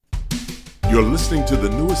You're listening to the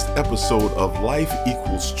newest episode of Life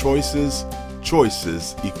Equals Choices,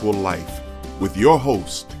 Choices Equal Life, with your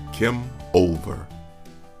host, Kim Olver.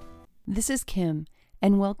 This is Kim,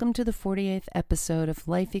 and welcome to the 48th episode of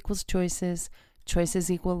Life Equals Choices,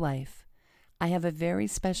 Choices Equal Life. I have a very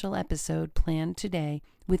special episode planned today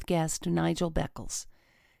with guest Nigel Beckles.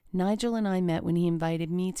 Nigel and I met when he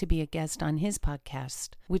invited me to be a guest on his podcast,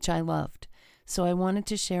 which I loved, so I wanted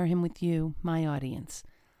to share him with you, my audience.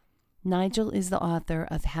 Nigel is the author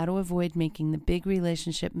of How to Avoid Making the Big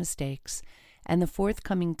Relationship Mistakes and the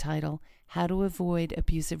forthcoming title, How to Avoid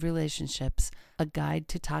Abusive Relationships, A Guide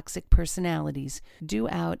to Toxic Personalities, due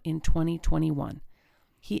out in 2021.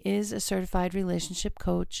 He is a certified relationship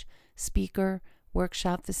coach, speaker,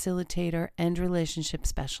 workshop facilitator, and relationship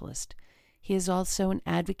specialist. He is also an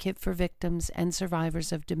advocate for victims and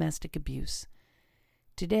survivors of domestic abuse.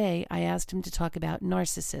 Today, I asked him to talk about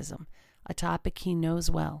narcissism, a topic he knows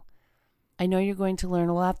well. I know you're going to learn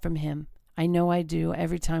a lot from him. I know I do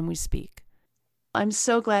every time we speak. I'm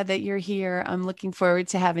so glad that you're here. I'm looking forward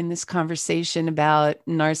to having this conversation about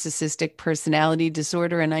narcissistic personality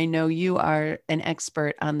disorder, and I know you are an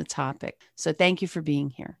expert on the topic. So thank you for being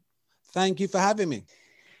here. Thank you for having me.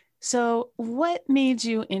 So what made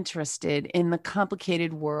you interested in the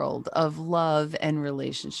complicated world of love and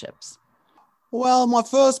relationships? Well, my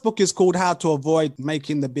first book is called How to Avoid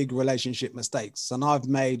Making the Big Relationship Mistakes, and I've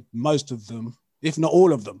made most of them, if not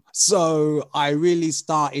all of them. So I really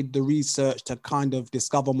started the research to kind of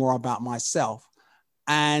discover more about myself.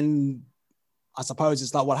 And I suppose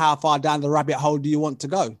it's like, well, how far down the rabbit hole do you want to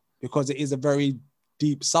go? Because it is a very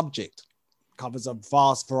deep subject. It covers a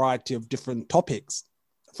vast variety of different topics,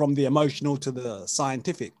 from the emotional to the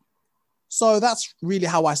scientific. So that's really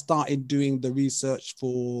how I started doing the research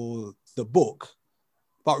for the book.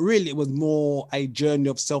 But really, it was more a journey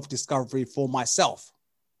of self-discovery for myself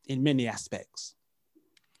in many aspects.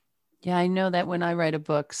 Yeah, I know that when I write a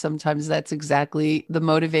book, sometimes that's exactly the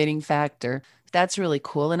motivating factor. That's really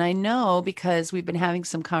cool. And I know because we've been having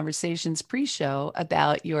some conversations pre-show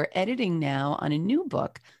about your editing now on a new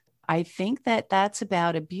book. I think that that's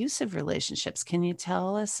about abusive relationships. Can you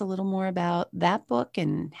tell us a little more about that book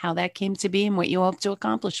and how that came to be and what you hope to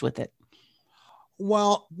accomplish with it?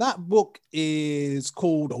 Well, that book is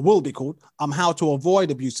called, or will be called, How to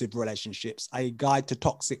Avoid Abusive Relationships, A Guide to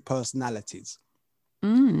Toxic Personalities.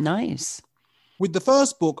 Nice. With the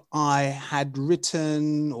first book, I had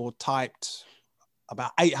written or typed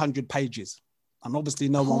about 800 pages. And obviously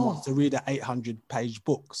no one wants to read an 800-page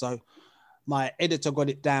book. So my editor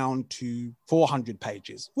got it down to 400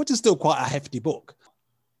 pages, which is still quite a hefty book.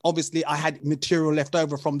 Obviously, I had material left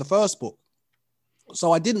over from the first book.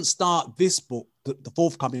 So I didn't start this book, the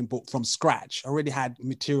forthcoming book, from scratch. I already had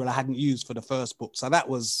material I hadn't used for the first book. So that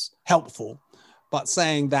was helpful. But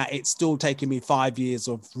saying that, it's still taken me 5 years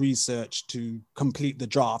of research to complete the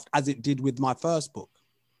draft, as it did with my first book.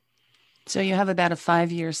 So you have about a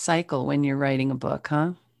 5-year cycle when you're writing a book,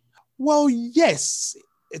 huh? Well, yes.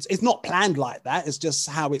 It's not planned like that. It's just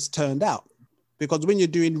how it's turned out. Because when you're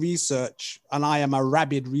doing research, and I am a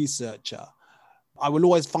rabid researcher, I will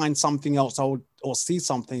always find something else or see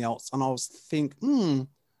something else. And I'll think,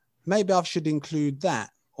 maybe I should include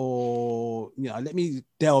that. Or, let me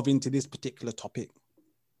delve into this particular topic.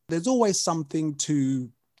 There's always something to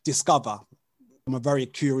discover. I'm a very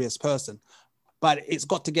curious person. But it's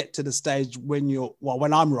got to get to the stage when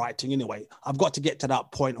when I'm writing anyway, I've got to get to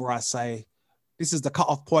that point where I say, this is the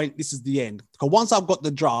cutoff point, this is the end. Because once I've got the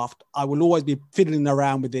draft, I will always be fiddling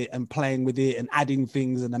around with it and playing with it and adding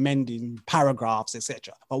things and amending paragraphs,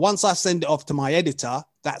 etc. But once I send it off to my editor,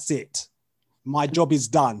 that's it. My job is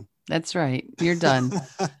done. That's right. You're done.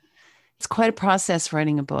 It's quite a process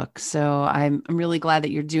writing a book. So I'm really glad that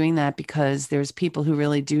you're doing that, because there's people who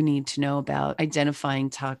really do need to know about identifying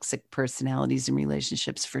toxic personalities in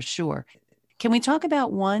relationships for sure. Can we talk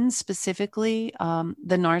about one specifically, the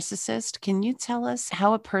narcissist? Can you tell us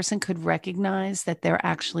how a person could recognize that they're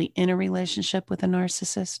actually in a relationship with a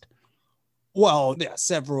narcissist? Well, there are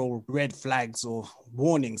several red flags or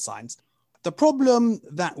warning signs. The problem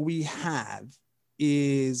that we have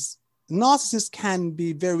is narcissists can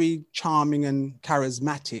be very charming and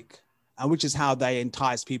charismatic, which is how they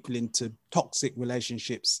entice people into toxic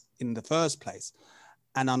relationships in the first place.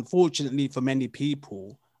 And unfortunately for many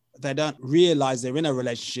people, they don't realize they're in a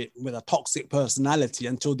relationship with a toxic personality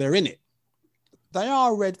until they're in it. They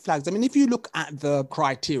are red flags. I mean, if you look at the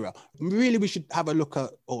criteria, really we should have a look at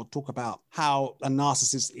or talk about how a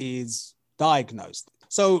narcissist is diagnosed.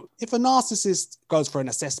 So if a narcissist goes for an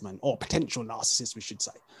assessment, or potential narcissist, we should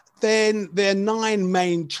say, then there are 9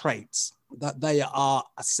 main traits that they are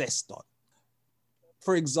assessed on.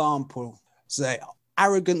 For example, So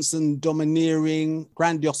arrogance and domineering,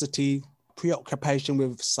 grandiosity, preoccupation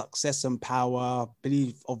with success and power,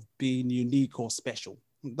 belief of being unique or special.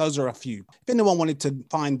 Those are a few. If anyone wanted to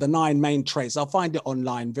find the 9 main traits, I'll find it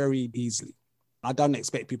online very easily. I don't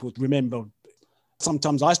expect people to remember.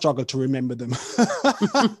 Sometimes I struggle to remember them.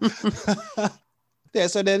 Yeah,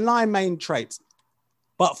 so there are 9 main traits.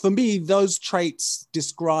 But for me, those traits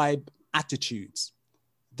describe attitudes.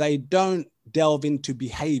 They don't delve into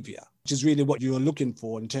behavior, which is really what you're looking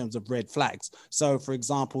for in terms of red flags. So, for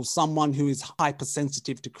example, someone who is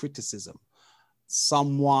hypersensitive to criticism,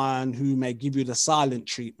 someone who may give you the silent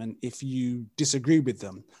treatment if you disagree with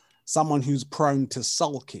them, someone who's prone to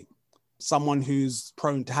sulking, someone who's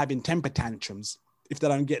prone to having temper tantrums if they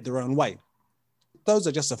don't get their own way. Those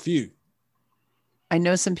are just a few. I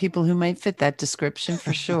know some people who might fit that description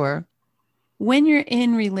for sure. When you're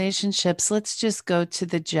in relationships, let's just go to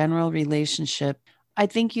the general relationship. I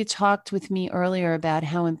think you talked with me earlier about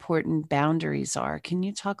how important boundaries are. Can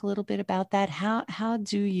you talk a little bit about that? How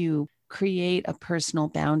do you create a personal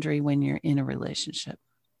boundary when you're in a relationship?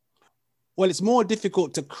 Well, it's more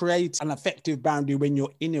difficult to create an effective boundary when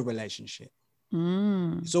you're in a relationship.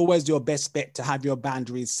 It's always your best bet to have your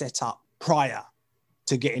boundaries set up prior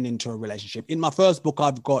to getting into a relationship. In my first book,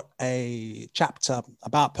 I've got a chapter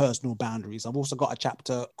about personal boundaries. I've also got a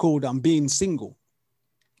chapter called Being Single.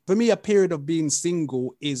 For me, a period of being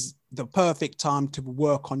single is the perfect time to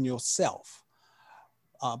work on yourself.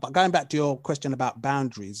 But going back to your question about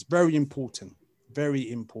boundaries, very important,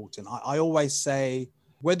 very important. I always say,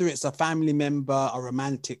 whether it's a family member, a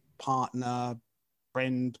romantic partner,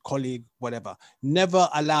 friend, colleague, whatever, never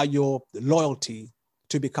allow your loyalty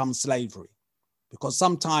to become slavery. Because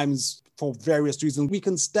sometimes, for various reasons, we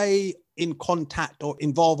can stay in contact or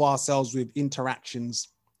involve ourselves with interactions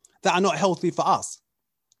that are not healthy for us.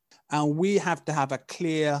 And we have to have a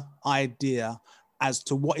clear idea as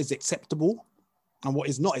to what is acceptable and what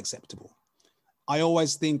is not acceptable. I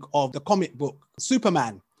always think of the comic book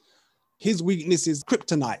Superman. His weakness is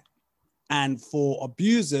kryptonite. And for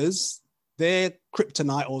abusers, their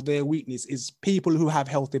kryptonite or their weakness is people who have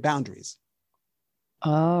healthy boundaries.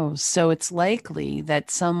 Oh, so it's likely that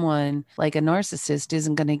someone like a narcissist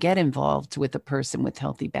isn't going to get involved with a person with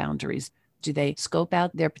healthy boundaries. Do they scope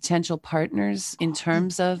out their potential partners in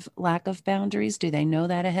terms of lack of boundaries? Do they know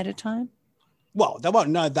that ahead of time? Well, they won't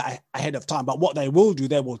know that ahead of time, but what they will do,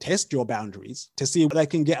 they will test your boundaries to see what they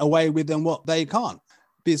can get away with and what they can't.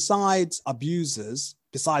 Besides abusers,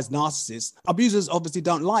 besides narcissists, abusers obviously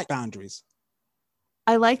don't like boundaries.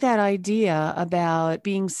 I like that idea about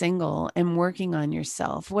being single and working on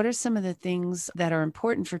yourself. What are some of the things that are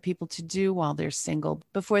important for people to do while they're single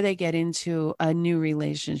before they get into a new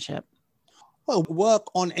relationship? Well, work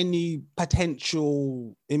on any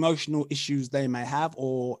potential emotional issues they may have,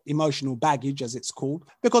 or emotional baggage, as it's called,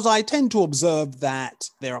 because I tend to observe that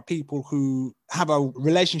there are people who have a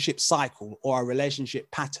relationship cycle or a relationship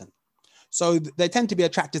pattern. So they tend to be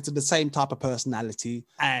attracted to the same type of personality,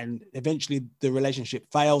 and eventually the relationship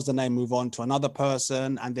fails and they move on to another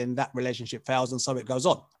person, and then that relationship fails, and so it goes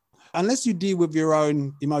on. Unless you deal with your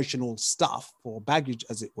own emotional stuff or baggage,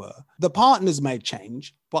 as it were, the partners may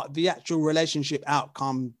change, but the actual relationship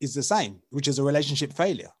outcome is the same, which is a relationship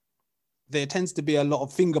failure. There tends to be a lot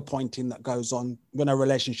of finger pointing that goes on when a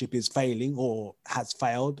relationship is failing or has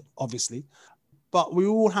failed, obviously. But we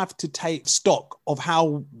all have to take stock of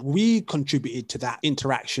how we contributed to that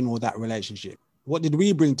interaction or that relationship. What did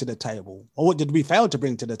we bring to the table? Or what did we fail to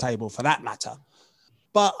bring to the table, for that matter?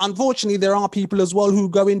 But unfortunately, there are people as well who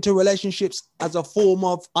go into relationships as a form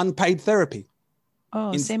of unpaid therapy.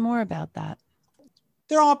 Oh, say more about that.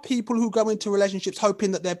 There are people who go into relationships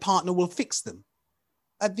hoping that their partner will fix them.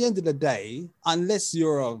 At the end of the day, unless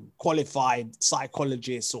you're a qualified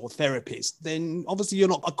psychologist or therapist, then obviously you're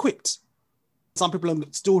not equipped. Some people are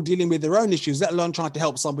still dealing with their own issues, let alone trying to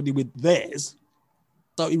help somebody with theirs.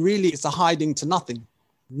 So it's a hiding to nothing,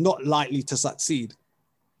 not likely to succeed.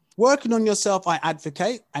 Working on yourself, I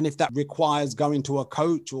advocate. And if that requires going to a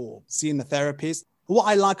coach or seeing a therapist, what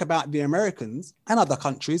I like about the Americans and other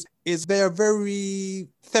countries is they're very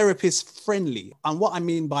therapist friendly. And what I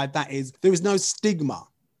mean by that is there is no stigma.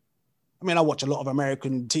 I mean, I watch a lot of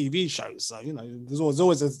American TV shows. So, there's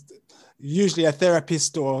always usually a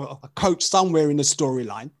therapist or a coach somewhere in the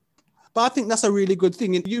storyline. But I think that's a really good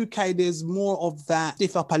thing. In the UK, there's more of that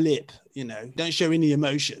stiff upper lip, don't show any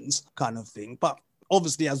emotions kind of thing. But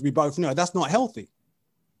obviously, as we both know, that's not healthy.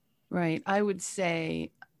 Right. I would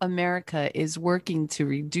say America is working to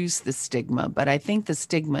reduce the stigma, but I think the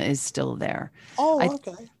stigma is still there. Oh,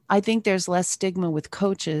 okay. I think there's less stigma with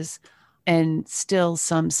coaches. and still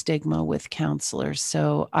some stigma with counselors.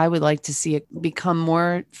 So I would like to see it become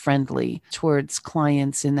more friendly towards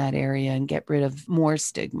clients in that area and get rid of more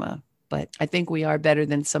stigma. But I think we are better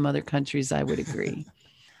than some other countries, I would agree.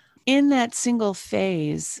 In that single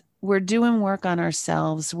phase, we're doing work on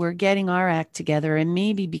ourselves. We're getting our act together and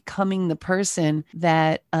maybe becoming the person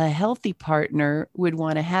that a healthy partner would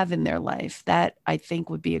want to have in their life. That I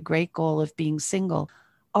think would be a great goal of being single.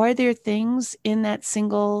 Are there things in that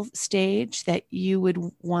single stage that you would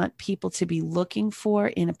want people to be looking for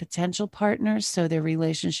in a potential partner so their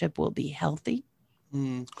relationship will be healthy?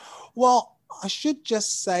 Well, I should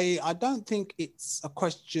just say, I don't think it's a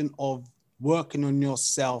question of working on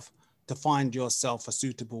yourself to find yourself a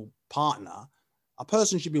suitable partner. A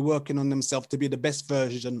person should be working on themselves to be the best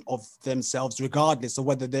version of themselves, regardless of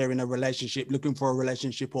whether they're in a relationship, looking for a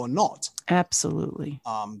relationship or not. Absolutely.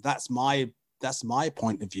 That's my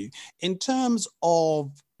point of view. In terms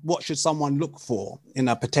of what should someone look for in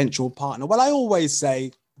a potential partner? Well, I always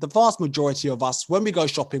say the vast majority of us, when we go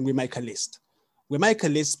shopping, we make a list. We make a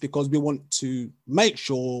list because we want to make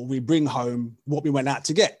sure we bring home what we went out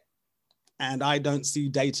to get. And I don't see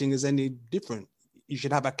dating as any different. You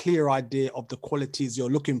should have a clear idea of the qualities you're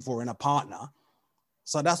looking for in a partner.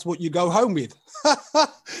 So that's what you go home with,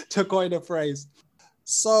 to coin a phrase.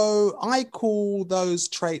 So I call those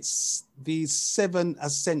traits the 7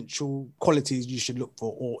 essential qualities you should look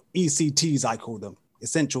for, or ECTs, I call them,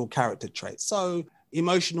 essential character traits. So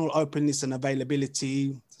emotional openness and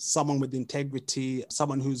availability, someone with integrity,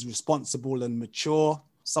 someone who's responsible and mature,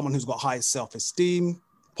 someone who's got high self-esteem,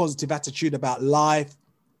 positive attitude about life,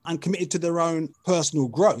 and committed to their own personal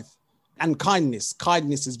growth. And kindness.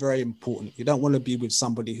 Kindness is very important. You don't want to be with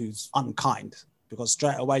somebody who's unkind, because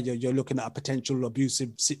straight away you're looking at a potential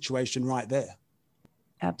abusive situation right there.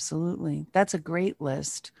 Absolutely. That's a great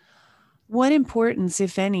list. What importance,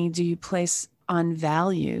 if any, do you place on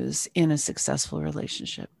values in a successful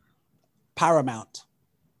relationship? Paramount.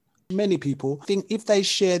 Many people think if they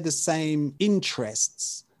share the same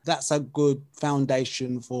interests, that's a good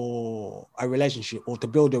foundation for a relationship or to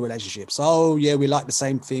build a relationship. So, yeah, we like the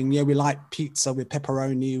same thing. Yeah, we like pizza with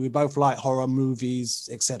pepperoni. We both like horror movies,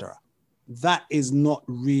 etc. That is not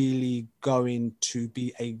really going to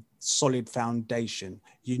be a solid foundation.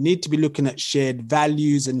 You need to be looking at shared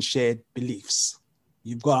values and shared beliefs.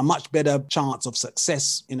 You've got a much better chance of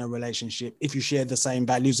success in a relationship if you share the same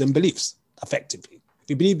values and beliefs effectively. If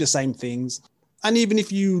you believe the same things, and even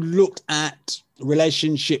if you looked at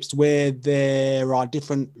relationships where there are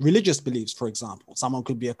different religious beliefs, for example, someone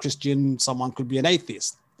could be a Christian, someone could be an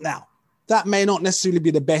atheist. Now, that may not necessarily be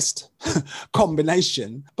the best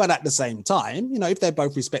combination, but at the same time, if they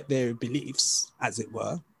both respect their beliefs, as it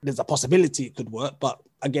were, there's a possibility it could work, but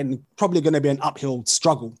again, probably going to be an uphill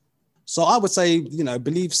struggle. So I would say,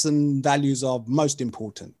 beliefs and values are most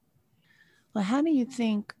important. Well, how do you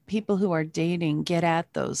think people who are dating get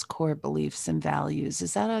at those core beliefs and values?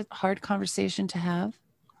 Is that a hard conversation to have?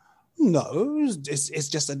 No, it's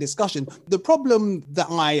just a discussion. The problem that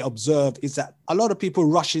I observe is that a lot of people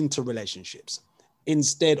rush into relationships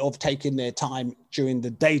instead of taking their time during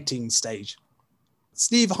the dating stage.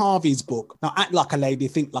 Steve Harvey's book, Now Act Like a Lady,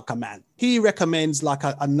 Think Like a Man, he recommends like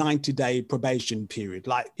a 90-day probation period,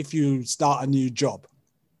 like if you start a new job.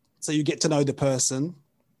 So you get to know the person.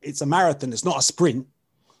 It's a marathon. It's not a sprint.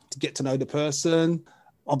 To get to know the person.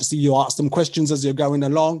 Obviously, you ask them questions as you're going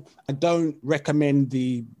along. I don't recommend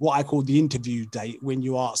what I call the interview date, when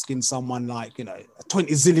you're asking someone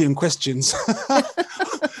 20 zillion questions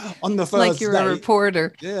on the first like you're date. A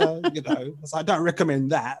reporter. Yeah, so I don't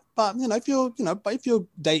recommend that. But if you're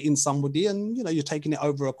dating somebody and you're taking it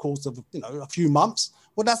over a course of a few months,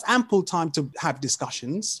 well, that's ample time to have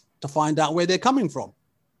discussions to find out where they're coming from.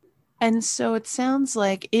 And so it sounds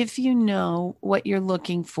like if you know what you're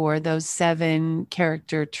looking for, those 7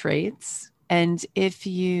 character traits, and if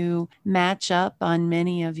you match up on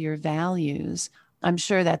many of your values, I'm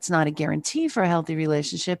sure that's not a guarantee for a healthy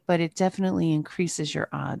relationship, but it definitely increases your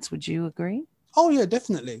odds. Would you agree? Oh, yeah,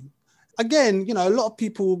 definitely. Again, a lot of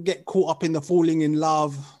people get caught up in the falling in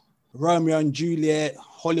love, Romeo and Juliet,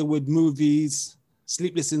 Hollywood movies,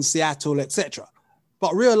 Sleepless in Seattle, etc.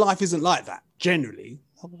 But real life isn't like that, generally.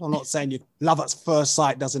 I'm not saying love at first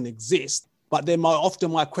sight doesn't exist, but then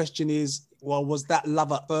often my question is, well, was that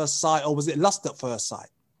love at first sight or was it lust at first sight?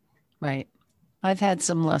 Right. I've had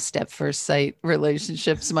some lust at first sight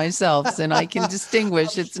relationships myself, and I can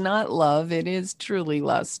distinguish it's not love. It is truly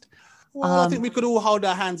lust. Well, I think we could all hold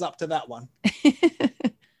our hands up to that one.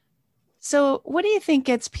 So, what do you think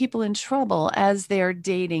gets people in trouble as they're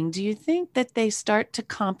dating? Do you think that they start to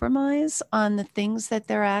compromise on the things that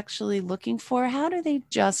they're actually looking for? How do they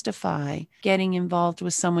justify getting involved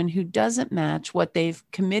with someone who doesn't match what they've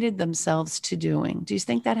committed themselves to doing? Do you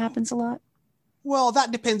think that happens a lot? Well,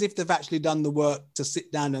 that depends if they've actually done the work to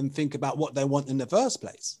sit down and think about what they want in the first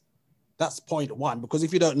place. That's point one, because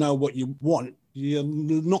if you don't know what you want, you're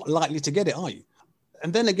not likely to get it, are you?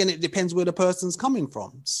 And then again, it depends where the person's coming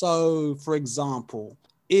from. So, for example,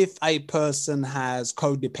 if a person has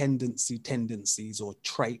codependency tendencies or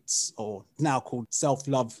traits, or now called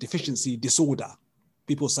self-love deficiency disorder,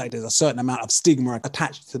 people say there's a certain amount of stigma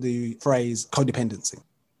attached to the phrase codependency.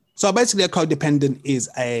 So basically, a codependent is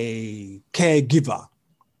a caregiver.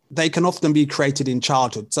 They can often be created in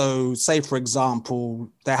childhood. So say, for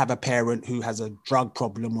example, they have a parent who has a drug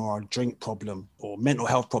problem or a drink problem or mental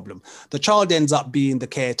health problem. The child ends up being the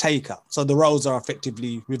caretaker. So the roles are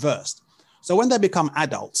effectively reversed. So when they become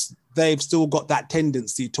adults, they've still got that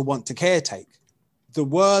tendency to want to caretake. The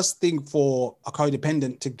worst thing for a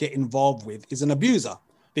codependent to get involved with is an abuser,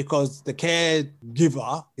 because the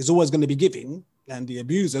caregiver is always going to be giving and the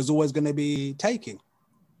abuser is always going to be taking.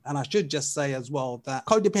 And I should just say as well that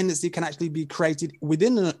codependency can actually be created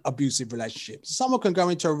within an abusive relationship. Someone can go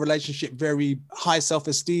into a relationship very high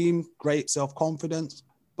self-esteem, great self-confidence,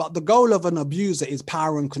 but the goal of an abuser is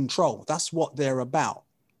power and control. That's what they're about.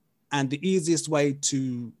 And the easiest way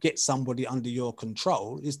to get somebody under your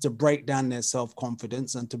control is to break down their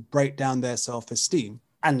self-confidence and to break down their self-esteem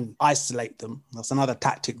and isolate them. That's another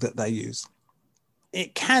tactic that they use.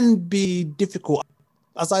 It can be difficult.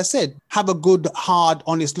 As I said, have a good, hard,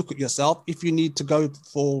 honest look at yourself if you need to go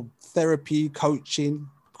for therapy, coaching,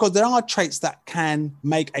 because there are traits that can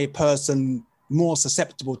make a person more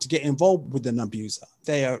susceptible to get involved with an abuser.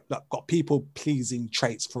 They are got people-pleasing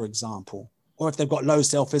traits, for example, or if they've got low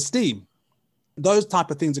self-esteem. Those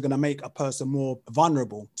type of things are going to make a person more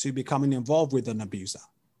vulnerable to becoming involved with an abuser.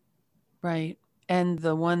 Right. And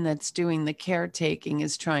the one that's doing the caretaking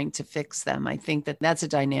is trying to fix them. I think that that's a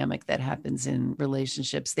dynamic that happens in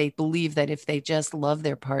relationships. They believe that if they just love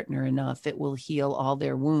their partner enough, it will heal all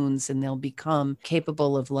their wounds and they'll become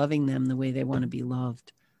capable of loving them the way they want to be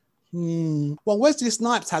loved. Well, Wesley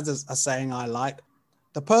Snipes has a saying I like.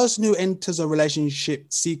 The person who enters a relationship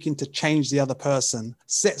seeking to change the other person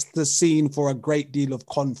sets the scene for a great deal of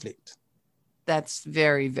conflict. That's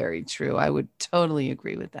very, very true. I would totally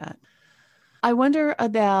agree with that. I wonder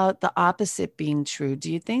about the opposite being true.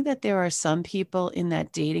 Do you think that there are some people in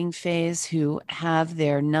that dating phase who have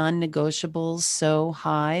their non-negotiables so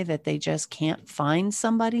high that they just can't find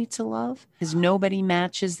somebody to love because nobody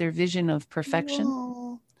matches their vision of perfection?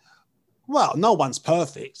 Well, no one's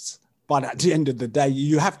perfect, but at the end of the day,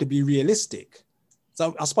 you have to be realistic.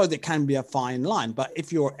 So I suppose it can be a fine line, but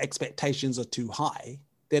if your expectations are too high,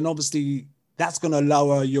 then obviously that's going to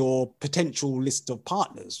lower your potential list of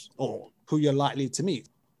partners or who you're likely to meet.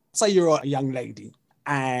 Say you're a young lady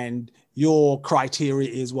and your criteria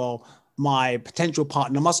is, well, my potential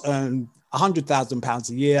partner must earn £100,000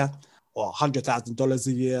 a year or $100,000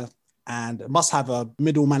 a year and must have a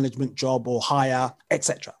middle management job or higher,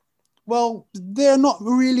 etc. Well, there are not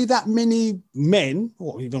really that many men,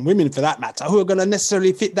 or even women for that matter, who are going to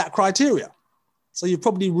necessarily fit that criteria. So you've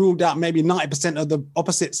probably ruled out maybe 90% of the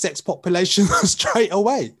opposite sex population straight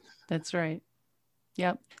away. That's right.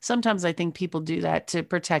 Yep. Sometimes I think people do that to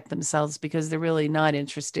protect themselves because they're really not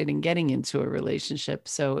interested in getting into a relationship.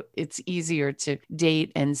 So it's easier to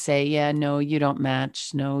date and say, yeah, no, you don't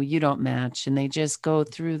match. No, you don't match. And they just go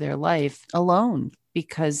through their life alone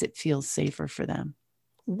because it feels safer for them.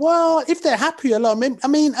 Well, if they're happy alone, I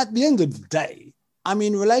mean, at the end of the day, I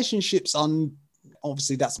mean, relationships on,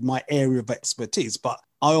 obviously that's my area of expertise, but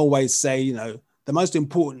I always say, you know, the most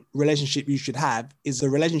important relationship you should have is the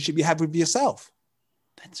relationship you have with yourself.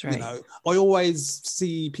 That's right. You know, I always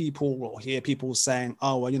see people or hear people saying,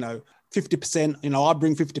 oh, well, you know, 50%, you know, I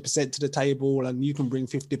bring 50% to the table and you can bring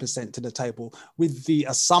 50% to the table with the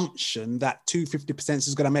assumption that 50%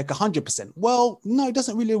 is going to make 100%. Well, no, it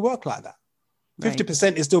doesn't really work like that. Right.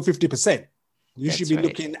 50% is still 50%. You should be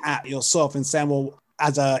looking at yourself and saying, well,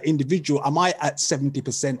 as an individual, am I at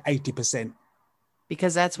 70%, 80%?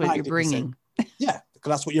 Because that's what 90%. You're bringing. Yeah, because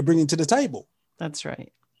that's what you're bringing to the table. That's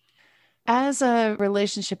right. As a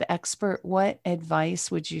relationship expert, what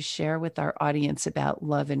advice would you share with our audience about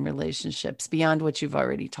love and relationships beyond what you've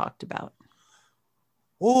already talked about?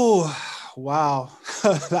 Oh, wow.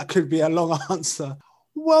 That could be a long answer.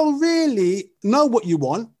 Well, really, know what you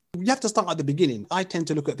want. You have to start at the beginning. I tend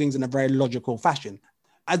to look at things in a very logical fashion.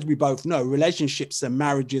 As we both know, relationships and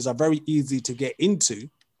marriages are very easy to get into,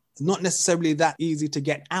 not necessarily that easy to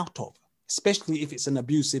get out of. especially if it's an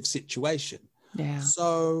abusive situation. Yeah.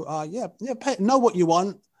 So, know what you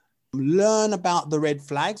want, learn about the red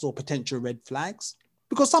flags or potential red flags,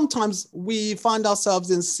 because sometimes we find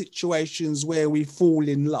ourselves in situations where we fall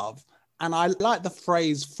in love. And I like the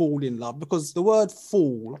phrase fall in love because the word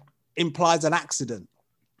fall implies an accident.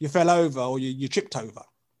 You fell over or you tripped over,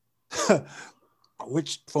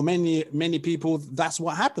 which for many people, that's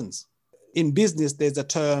what happens. In business, there's a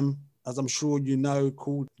term, as I'm sure you know,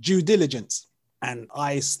 called due diligence. And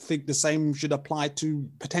I think the same should apply to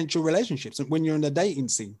potential relationships. And when you're in the dating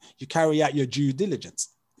scene, you carry out your due diligence.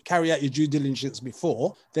 Carry out your due diligence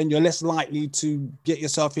before, then you're less likely to get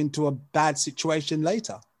yourself into a bad situation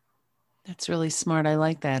later. That's really smart. I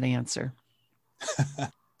like that answer.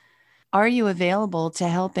 Are you available to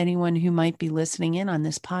help anyone who might be listening in on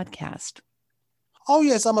this podcast? Oh,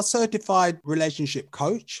 yes, I'm a certified relationship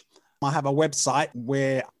coach. I have a website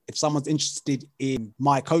where if someone's interested in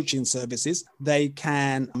my coaching services, they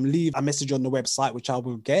can leave a message on the website, which I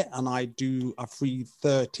will get, and I do a free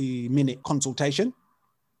 30-minute consultation.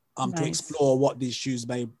 To explore what the issues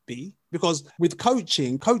may be. Because with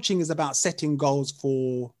coaching is about setting goals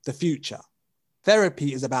for the future.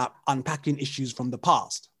 Therapy is about unpacking issues from the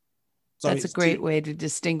past. So that's a great way to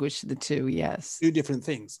distinguish the two, yes. Two different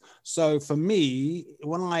things. So for me,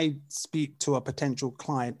 when I speak to a potential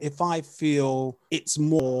client, if I feel it's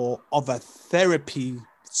more of a therapy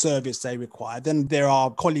service they require, then there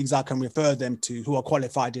are colleagues I can refer them to who are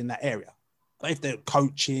qualified in that area. If they're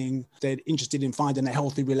coaching, they're interested in finding a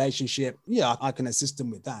healthy relationship, yeah, I can assist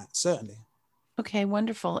them with that, certainly. Okay,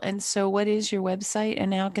 wonderful. And so what is your website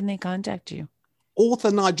and how can they contact you?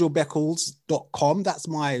 authornigelbeckles.com. That's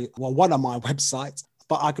one of my websites,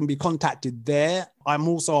 but I can be contacted there. I'm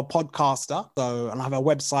also a podcaster, and I have a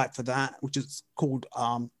website for that, which is called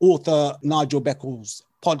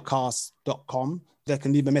authornigelbecklespodcast.com. They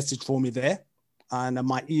can leave a message for me there. And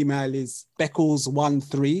my email is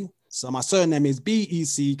beckles13. So my surname is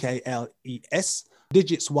Beckles,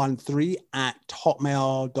 digits 13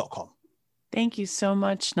 @hotmail.com. Thank you so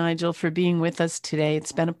much, Nigel, for being with us today.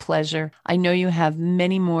 It's been a pleasure. I know you have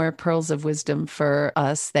many more pearls of wisdom for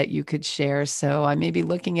us that you could share. So I may be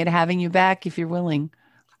looking at having you back if you're willing.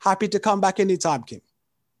 Happy to come back anytime, Kim.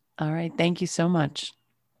 All right. Thank you so much.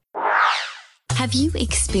 Have you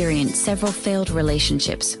experienced several failed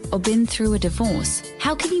relationships or been through a divorce?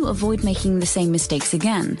 How can you avoid making the same mistakes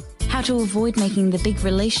again? How to avoid making the big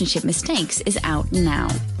relationship mistakes is out now.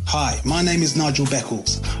 Hi, my name is Nigel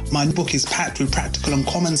Beckles. My book is packed with practical and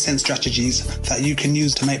common sense strategies that you can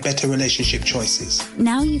use to make better relationship choices.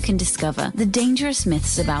 Now you can discover the dangerous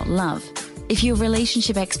myths about love. If your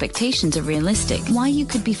relationship expectations are realistic, why you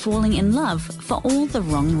could be falling in love for all the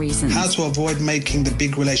wrong reasons. How to avoid making the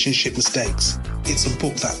big relationship mistakes. It's a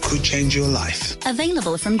book that could change your life.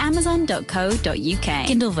 Available from amazon.co.uk.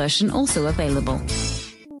 Kindle version also available.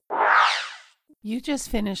 You just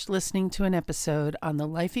finished listening to an episode on the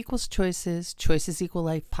Life Equals Choices, Choices Equal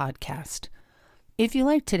Life podcast. If you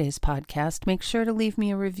liked today's podcast, make sure to leave me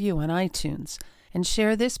a review on iTunes and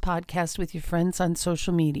share this podcast with your friends on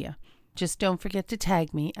social media. Just don't forget to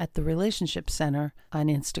tag me at The Relationship Center on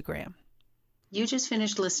Instagram. You just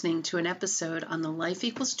finished listening to an episode on the Life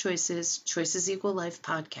Equals Choices, Choices Equal Life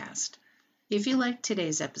podcast. If you liked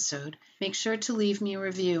today's episode, make sure to leave me a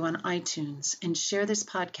review on iTunes and share this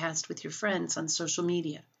podcast with your friends on social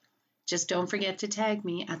media. Just don't forget to tag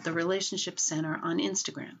me at The Relationship Center on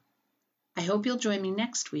Instagram. I hope you'll join me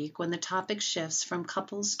next week when the topic shifts from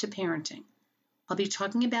couples to parenting. I'll be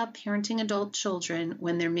talking about parenting adult children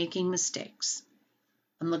when they're making mistakes.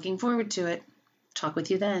 I'm looking forward to it. Talk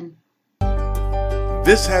with you then.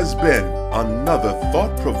 This has been another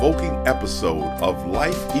thought-provoking episode of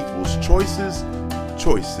Life Equals Choices,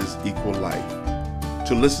 Choices Equal Life.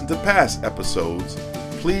 To listen to past episodes,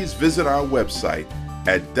 please visit our website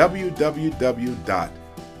at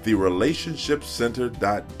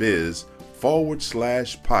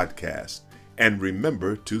www.therelationshipcenter.biz/podcast and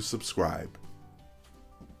remember to subscribe.